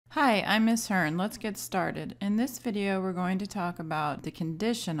Hi, I'm Ms Hearn. Let's get started. In this video, we're going to talk about the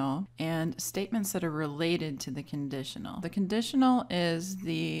conditional and statements that are related to the conditional. The conditional is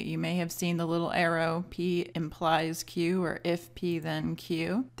you may have seen the little arrow, P implies Q, or if P then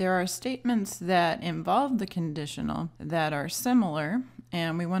Q. There are statements that involve the conditional that are similar,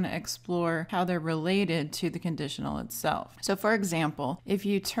 and we want to explore how they're related to the conditional itself. So for example, if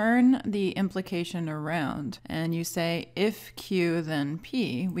you turn the implication around and you say if Q then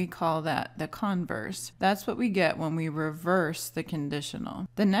P, we call that the converse. That's what we get when we reverse the conditional.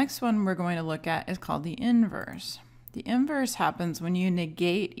 The next one we're going to look at is called the inverse. The inverse happens when you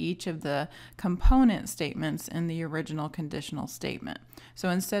negate each of the component statements in the original conditional statement. So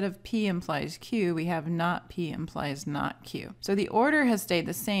instead of P implies Q, we have not P implies not Q. So the order has stayed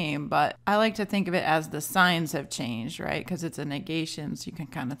the same, but I like to think of it as the signs have changed, right? Because it's a negation, so you can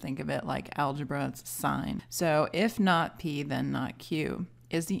kind of think of it like algebra, it's a sign. So if not P, then not Q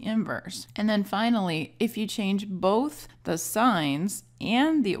is the inverse. And then finally, if you change both the signs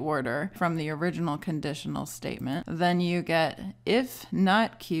and the order from the original conditional statement, then you get if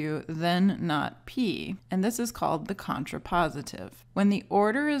not Q, then not P. And this is called the contrapositive. When the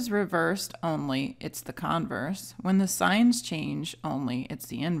order is reversed only, it's the converse. When the signs change only, it's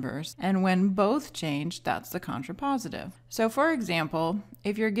the inverse. And when both change, that's the contrapositive. So for example,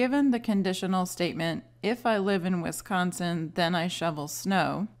 if you're given the conditional statement, if I live in Wisconsin, then I shovel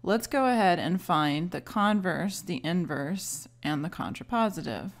snow, let's go ahead and find the converse, the inverse, and the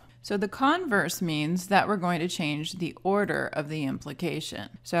contrapositive. So the converse means that we're going to change the order of the implication.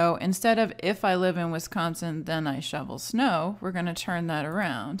 So instead of if I live in Wisconsin, then I shovel snow, we're going to turn that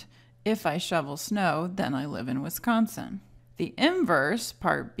around. If I shovel snow, then I live in Wisconsin. The inverse,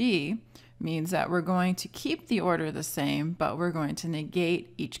 part B, means that we're going to keep the order the same, but we're going to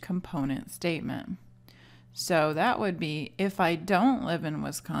negate each component statement. So that would be, if I don't live in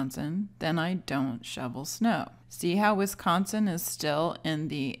Wisconsin, then I don't shovel snow. See how Wisconsin is still in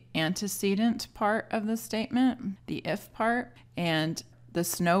the antecedent part of the statement, the if part, and the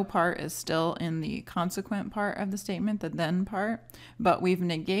snow part is still in the consequent part of the statement, the then part, but we've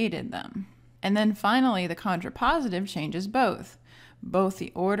negated them. And then finally, the contrapositive changes both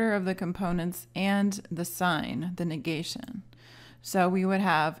the order of the components and the sign, the negation. So we would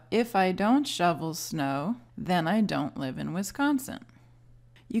have, if I don't shovel snow, then I don't live in Wisconsin.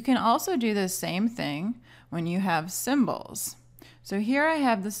 You can also do the same thing when you have symbols. So here I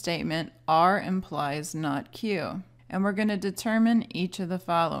have the statement, R implies not Q. And we're going to determine each of the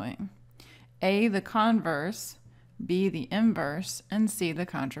following. A, the converse, B, the inverse, and C, the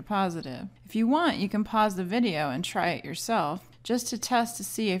contrapositive. If you want, you can pause the video and try it yourself, just to test to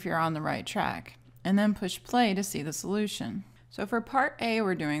see if you're on the right track, and then push play to see the solution. So for part A,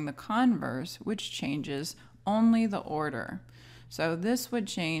 we're doing the converse, which changes only the order. So this would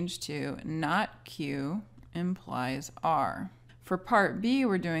change to not Q implies R. For part B,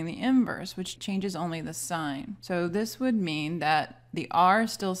 we're doing the inverse, which changes only the sign. So this would mean that the R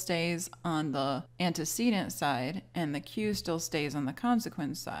still stays on the antecedent side and the Q still stays on the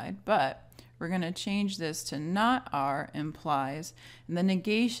consequent side, but we're going to change this to not R implies, and the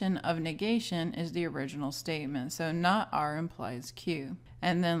negation of negation is the original statement. So not R implies Q.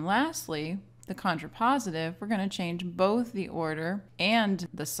 And then lastly, the contrapositive, we're going to change both the order and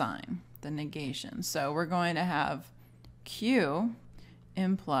the sign, the negation. So we're going to have Q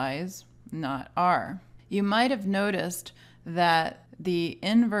implies not R. You might have noticed that the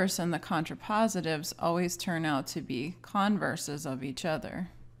inverse and the contrapositives always turn out to be converses of each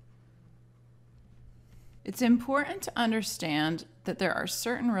other. It's important to understand that there are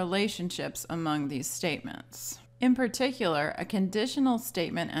certain relationships among these statements. In particular, a conditional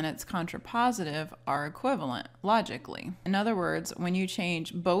statement and its contrapositive are equivalent logically. In other words, when you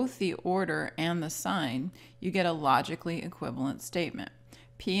change both the order and the sign, you get a logically equivalent statement.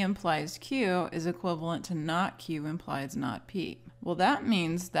 P implies Q is equivalent to not Q implies not P. Well, that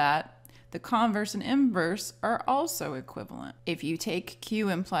means that the converse and inverse are also equivalent. If you take Q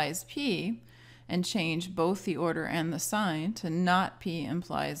implies P, and change both the order and the sign to not P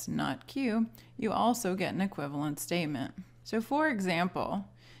implies not Q, you also get an equivalent statement. So for example,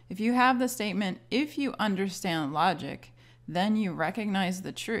 if you have the statement, if you understand logic, then you recognize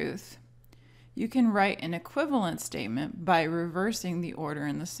the truth, you can write an equivalent statement by reversing the order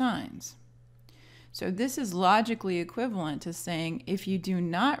and the signs. So this is logically equivalent to saying, if you do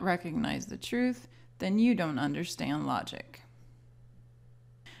not recognize the truth, then you don't understand logic.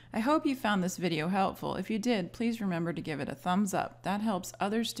 I hope you found this video helpful. If you did, please remember to give it a thumbs up. That helps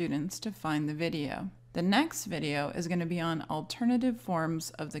other students to find the video. The next video is going to be on alternative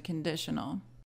forms of the conditional.